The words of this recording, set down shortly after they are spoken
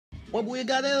What boy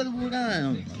got that?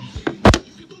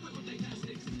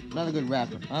 Not a good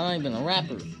rapper. I ain't even a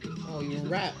rapper. Oh, you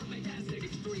rap.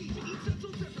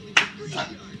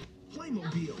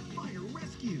 Playmobil Fire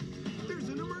Rescue. There's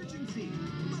an emergency.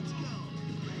 Let's go.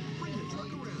 Bring the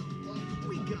truck around.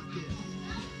 We got this.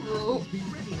 Oh. Be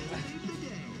ready to save the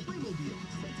day. Playmobil.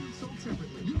 Sets each sold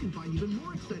separately. You can find even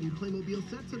more exciting Playmobil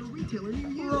sets at a retailer near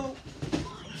you. Roll.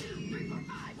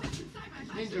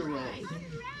 Ninja roll.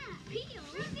 Peel,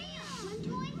 reveal. One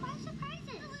toy, five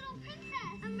surprises. A little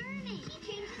princess. A mermaid. She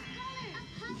changes color. A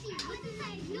puppy. What's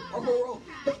inside? No. Roll.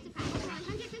 Surprise.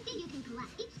 150 you can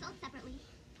collect. Each sold separately.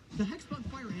 The Hexbug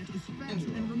Fire Ant is fast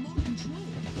and remote control.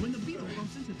 When the beetle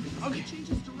bumps into things, it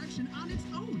changes direction on its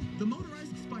own. The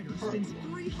motorized spider spins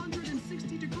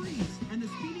 360 degrees, and the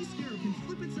speedy scarab can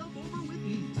flip itself over with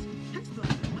ease.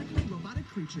 Hexbugs are lightweight robotic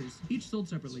creatures, each sold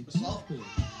separately. Soft board,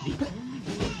 the only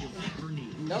board you'll ever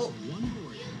need. Nope. One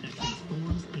board that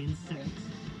transforms in seconds.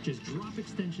 Just drop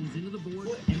extensions into the board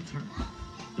and turn.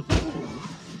 The first board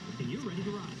rocks, and you're ready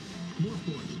to ride. More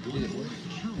boards, one board,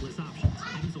 countless options.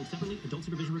 Items sold separately, adult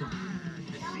supervision required.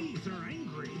 Bees are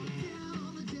angry.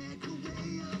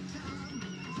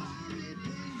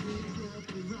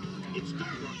 It's time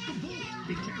to rock the boat.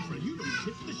 Be careful, you don't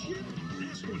tip the ship.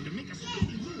 Last one to make a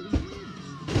steady move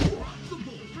wins. Rock the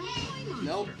boat from Toy Monster.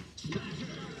 Nope.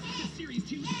 The Series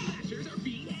 2 Slashers are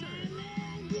being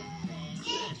served.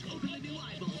 Slash open the new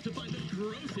eyeballs to find the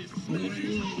grossest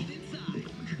Slashers hiding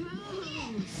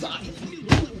inside. New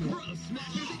level of gross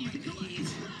Smashers that you can collect.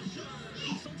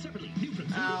 Each sold separately. New from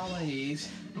Please.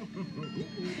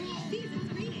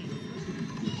 Season's greetings.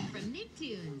 From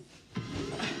Nicktoons.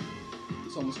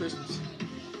 It's almost Christmas.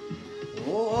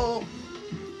 Whoa.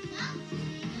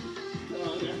 Come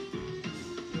on there.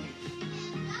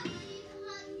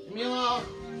 Meow.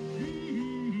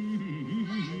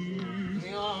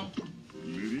 Meow.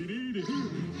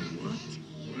 What?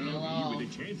 Well, with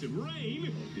a chance of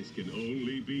rain, this can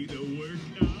only be the work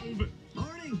of...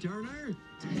 Morning, Turner.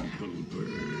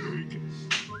 Dinkelberg.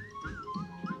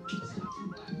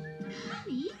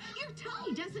 Honey, your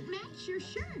tie doesn't match your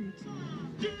shirt.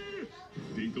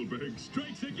 Dinkelberg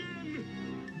strikes again.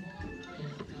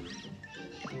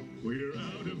 We're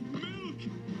out of milk.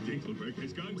 Dinkelberg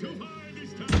has gone too far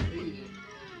this time.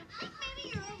 Maybe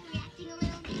you're overreacting a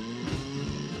little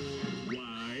bit.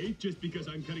 Why? Just because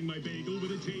I'm cutting my bagel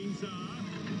with a chainsaw?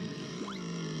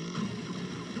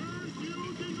 Curse you,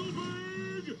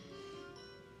 Dinkelberg!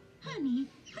 Honey,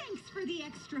 thanks for the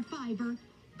extra fiber.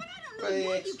 But I For don't the know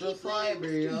why you extra keep blaming fiber,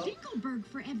 Mr. yo. Dinkelberg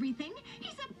for everything.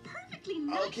 He's a perfectly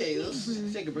nice Okay, let's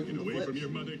neighbor. take a break Get from the away from flip.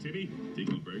 your mother, Timmy.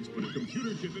 Dinkelberg's put a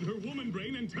computer chip in her woman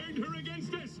brain and turned her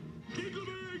against us.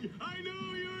 Dinkelberg, I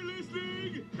know you're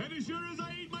listening. And as sure as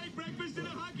I eat my breakfast in a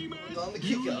hockey match, On the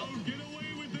you kick out. won't get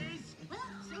away with this. Well,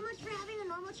 so much for having a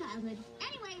normal childhood.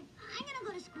 Anyway, I'm gonna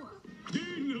go to school.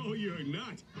 No, you're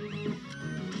not.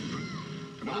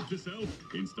 Note to self,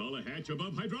 install a hatch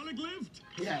above hydraulic lift.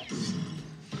 Yes.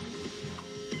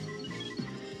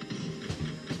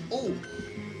 Oh.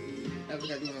 I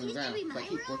forgot to do it on the ground. So I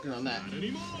keep working on that. Not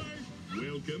anymore.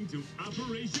 Welcome to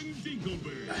Operation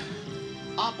Dinkelberg.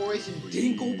 Operation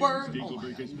Dinkelberg? Oh my Dinkelberg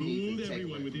God, has you need fooled to take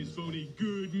everyone it. with his phony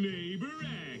good neighbor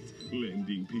act.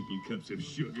 Lending people cups of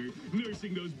sugar,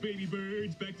 nursing those baby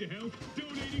birds back to health,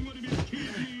 donating one of his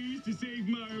kidneys to save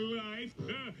my life.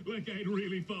 Like I'd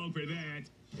really fall for that.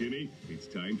 Timmy, it's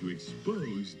time to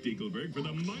expose Dinkelberg for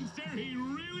the monster he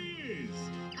really is.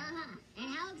 Uh-huh. And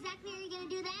how exactly are you gonna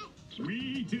do that?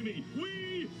 We, Timmy,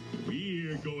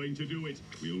 we're going to do it.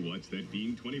 We'll watch that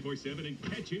fiend 24/7 and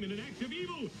catch him in an act of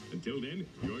evil. Until then,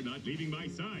 you're not leaving my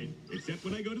side, except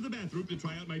when I go to the bathroom to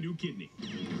try out my new kidney.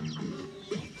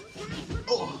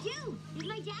 Oh. Do. If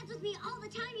my dad's with me all the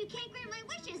time, you can't grant my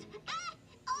wishes.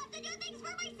 I'll have to do things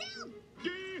for myself.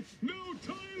 No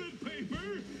toilet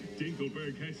paper!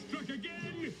 Dinkelberg has struck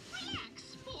again! Relax,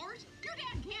 sport. Your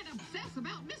dad can't obsess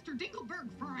about Mr. Dinkelberg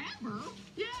forever.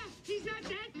 Yeah, he's not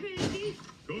that crazy.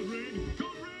 Code Red!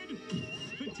 Code Red!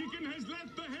 The chicken has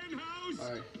left the hen house!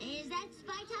 All right. Is that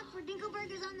spy talk for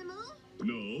Dinkelberg is on the move?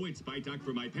 No, it's spy talk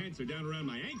for my pants are down around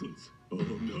my ankles. Oh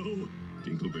no!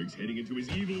 Dinkelberg's heading into his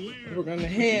evil lair. We're gonna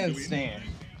handstand.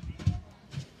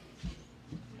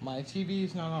 My TV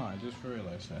is not on. I just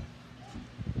realized that.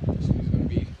 This is gonna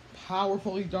be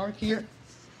powerfully dark here,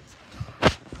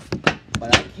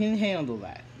 but I can handle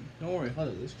that. Don't worry. Hold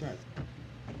it. Let's try it.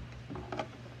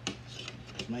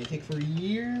 This might take for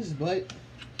years, but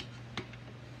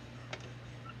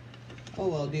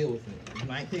oh, I'll deal with it. It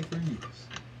might take for years.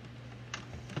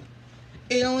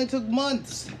 It only took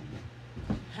months.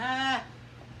 Ha!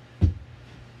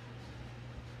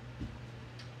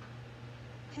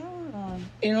 power on.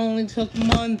 It only took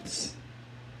months.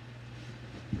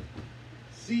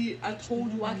 See, I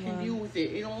told you I can deal with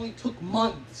it. It only took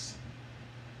months.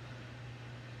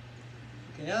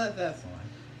 Okay, now that that's on,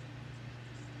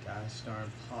 gotta start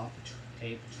pop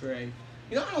tape tray.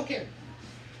 You know, I don't care.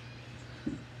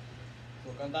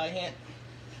 Work on die hand.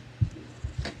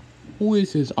 Who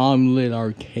is this Omelet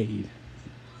Arcade?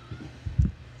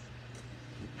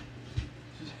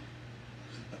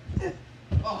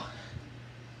 Oh.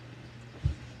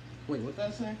 Wait, what did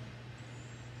that say?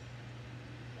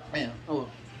 Man, oh.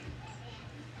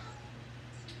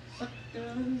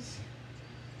 Suckers.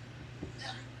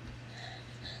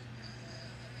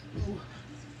 Ooh.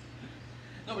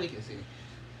 Nobody can see me.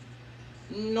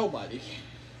 Nobody.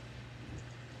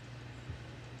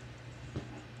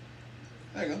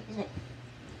 There you go. Let's go.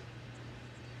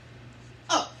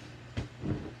 Up.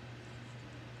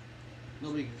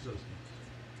 Nobody can see me.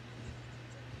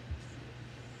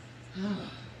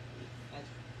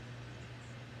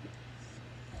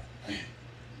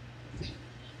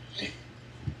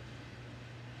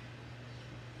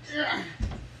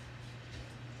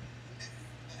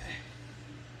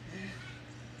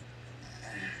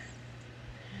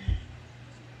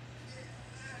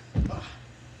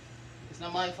 It's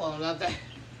not my fault, I'm not that.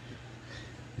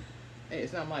 Hey,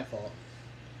 it's not my fault.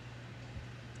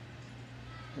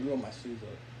 I rolled my shoes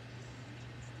up.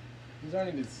 These aren't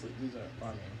even sleep. These are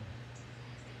farming.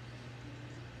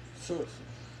 Seriously.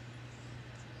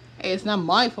 Hey, it's not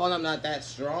my fault I'm not that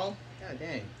strong. God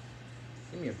dang.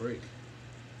 Give me a break.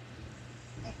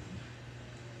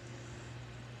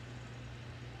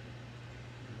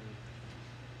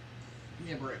 Give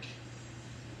me a break.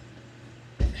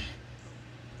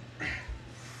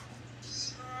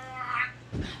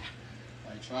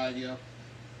 I tried, yo.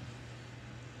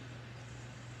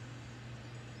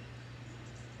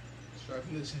 Let's try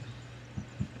from this end.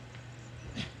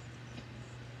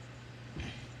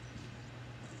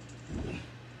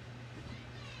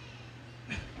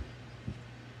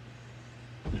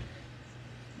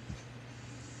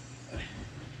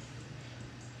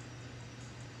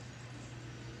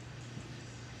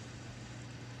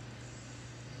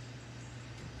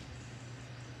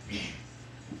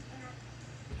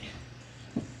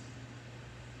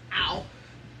 Ow!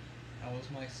 That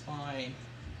was my spine.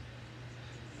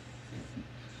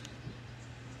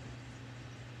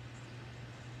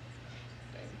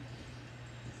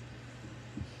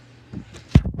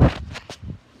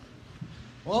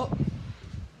 Well,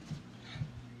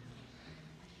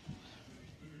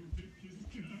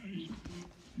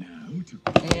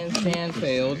 handstand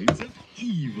failed.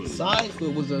 Side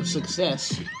flip was a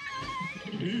success.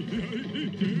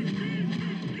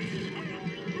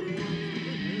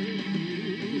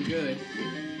 Good.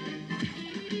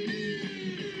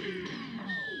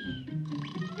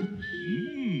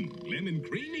 Lemon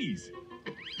creamies.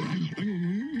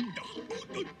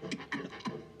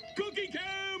 Cookie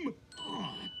Cam!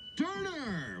 Oh,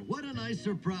 Turner! What a nice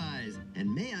surprise.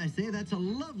 And may I say that's a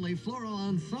lovely floral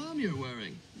ensemble you're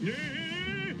wearing.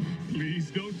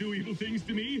 Please don't do evil things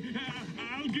to me.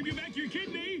 I'll give you back your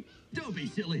kidney. Don't be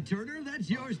silly, Turner. That's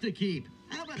yours to keep.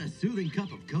 How about a soothing cup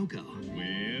of cocoa?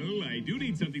 Well, I do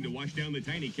need something to wash down the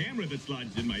tiny camera that's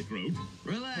lodged in my throat.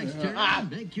 Relax, Turner.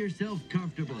 Make yourself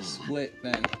comfortable. Split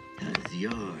then. 'Cause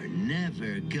you're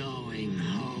never going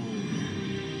home.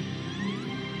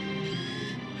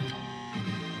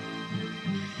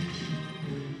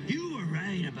 You were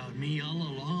right about me all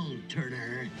along,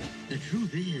 Turner. The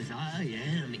truth is, I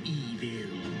am evil.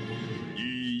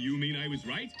 You mean I was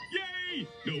right? Yay!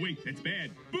 No, wait, that's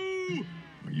bad. Boo!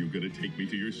 Are you gonna take me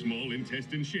to your small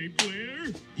intestine-shaped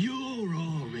lair? You're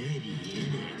already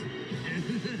in it.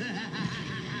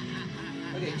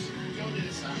 Okay, go to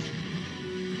the side.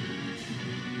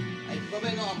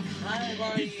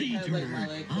 You see, Turner,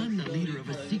 I'm the leader of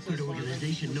a secret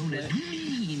organization known as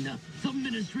MEAN, the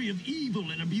Ministry of Evil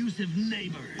and Abusive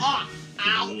Neighbors. Ah!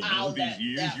 Ow! So Ow! all these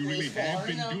years That you really was have far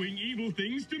been enough. doing evil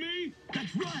things to me?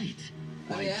 That's right.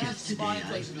 I mean, that's Just today, spine I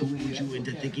flexibility, fooled you that's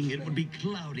into okay. thinking it would be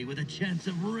cloudy with a chance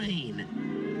of rain.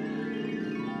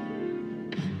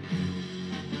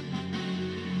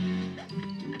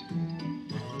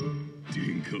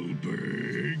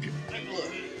 Dinkleberg.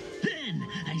 Then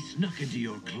I snuck into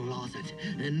your closet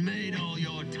and made all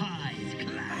your ties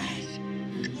clash.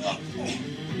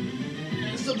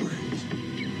 It's the bridge.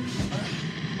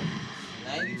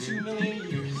 92 million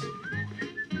years.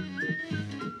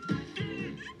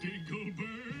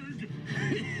 Dinkleberg.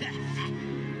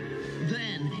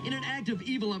 Then, in an act of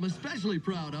evil I'm especially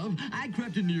proud of, I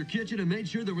crept into your kitchen and made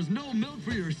sure there was no milk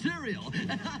for your cereal.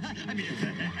 I mean...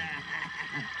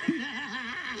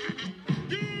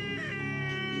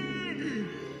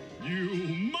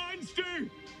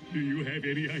 have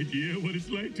any idea what it's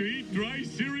like to eat dry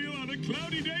cereal on a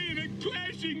cloudy day in a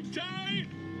clashing tie?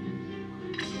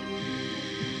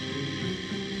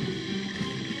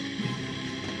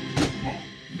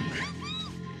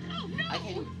 Oh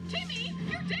no! Timmy,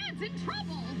 your dad's in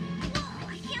trouble! Whoa,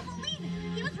 I can't believe it.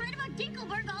 He was right about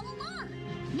Dinkelberg all along.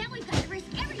 Now we've got to risk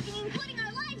everything, including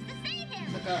our lives, to save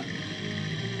him. Look up.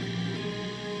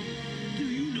 Do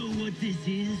you know what this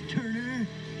is, Turner?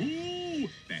 Ooh,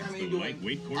 that's I mean, the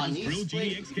lightweight on cordless these drill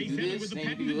plates, GXK you do 7 this, with the then you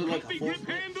patented do it like a comfy full grip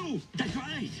flip. handle. That's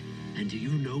right. And do you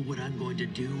know what I'm going to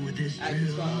do with this I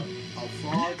just drill? got a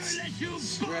frog Never let you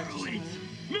stretch. borrow it.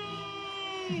 No!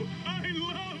 I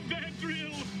love that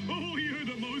drill! Oh, you're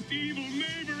the most evil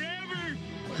neighbor ever!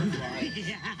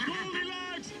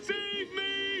 Goldilocks, save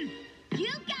me!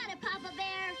 You got it, Papa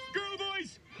Bear. Girl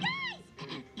voice!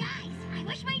 Guys, I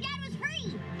wish my dad was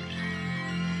free.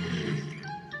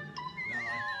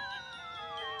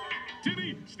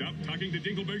 Timmy, stop talking to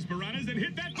Dinkelberg's piranhas and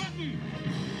hit that button!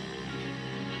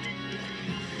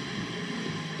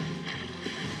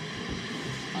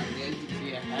 Again, you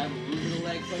see, I have a little bit of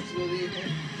leg flexibility in here.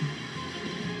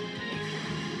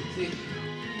 See,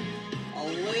 a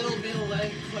little bit of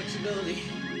leg flexibility.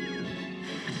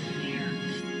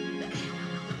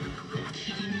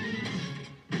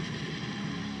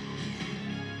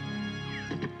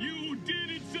 You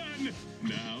did it, son!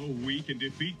 Now we can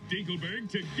defeat Dinkelberg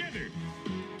together!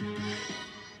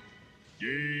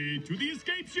 Yay, to the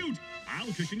escape chute!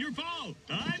 I'll cushion your fall!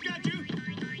 I've got you!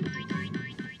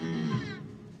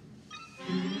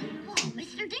 Whoa,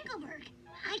 Mr. Dinkelberg.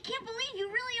 I can't believe you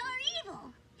really are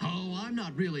evil. Oh, I'm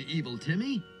not really evil,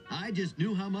 Timmy. I just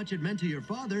knew how much it meant to your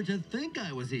father to think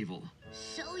I was evil.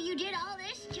 So you did all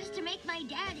this just to make my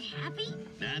dad happy?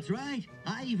 That's right.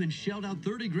 I even shelled out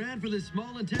 30 grand for this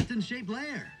small intestine-shaped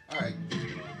lair. Alright.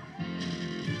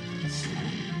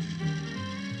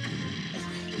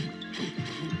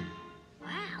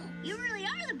 Wow, you really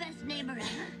are the best neighbor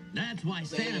ever. That's why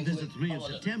Santa visits me in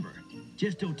September.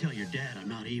 Just don't tell your dad I'm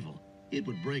not evil. It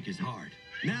would break his heart.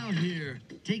 Now here,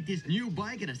 take this new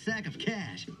bike and a sack of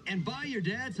cash, and buy your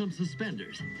dad some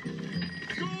suspenders.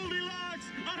 Goldilocks!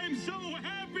 I'm so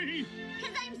happy!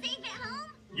 Because I'm safe at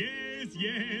home?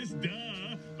 Yes,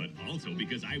 duh. But also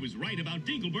because I was right about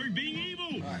Dinkelberg being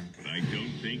evil. Alright. I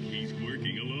don't think he's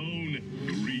working alone.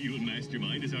 The real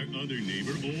mastermind is our other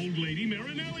neighbor, Old Lady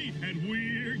Marinelli, and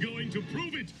we're going to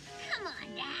prove it. Come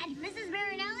on, Dad. Mrs.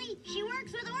 Marinelli, she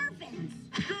works with orphans.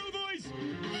 Girl voice!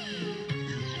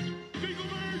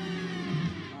 Dinkelberg!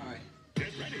 Alright. Get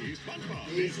ready,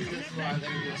 SpongeBob. This is the spot that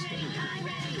we're spinning.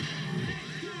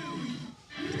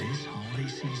 This holiday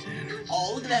season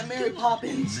Oh, look at that Mary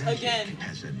Poppins again.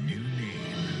 has a new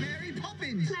name. Mary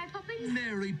Poppins. My puppets?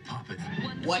 Mary Poppins.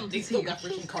 What? They still got freaking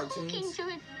Looking cartoons? to a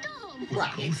dome.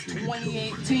 Right, it's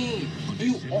 2018.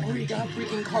 You already got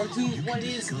freaking cartoons. What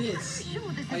is this? Sure,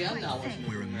 this Oh is yeah, I'm quite not safe. watching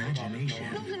Where Mary Poppins.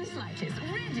 imagination Not in the slightest.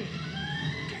 Ready?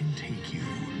 can take you.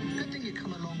 Good thing you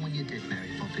come along when you did, Mary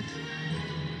Poppins.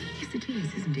 Yes, it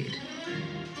is, isn't it?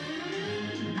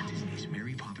 Disney's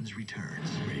Mary Poppins Returns.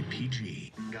 Rated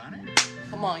PG. Got it?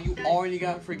 Come on, you already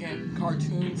got freaking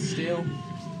cartoons still.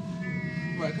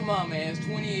 Right, come on, man. It's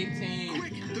 2018.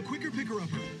 Quick, the quicker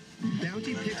picker-upper.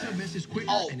 Bounty picks up messes quicker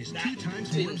Oh, and is that 2 times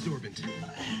didn't- more absorbent.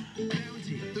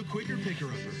 Bounty, the quicker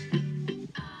picker-upper.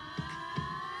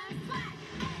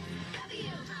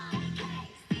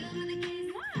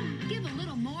 Give a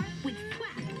little more with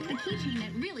Quack, the keychain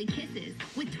that really kisses.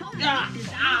 With 12 Ah, designs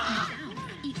ah. and sound.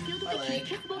 Each sealed with My a leg.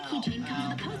 cute kissable keychain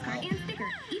comes with a postcard and sticker,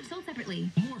 each sold separately.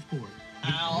 Morphboard.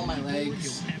 Ow, my You'll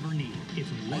legs. ever need. It's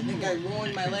I one think I board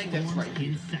ruined that my leg, that's transforms right.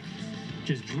 in seconds.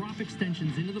 Just drop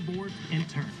extensions into the board and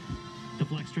turn. The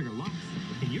flex trigger locks,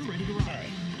 and you're ready to ride.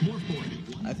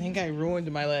 Morphboard. I think I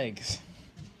ruined my legs.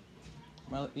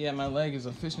 My leg is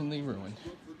officially ruined.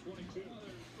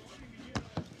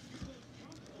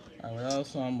 Alright, what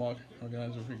else I'm walking? We're gonna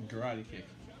do a freaking karate kick.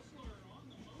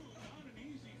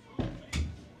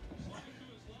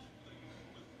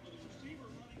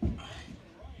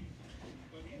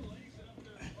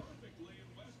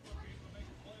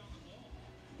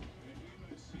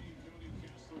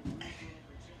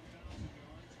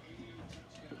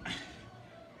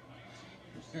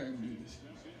 Gotta do this.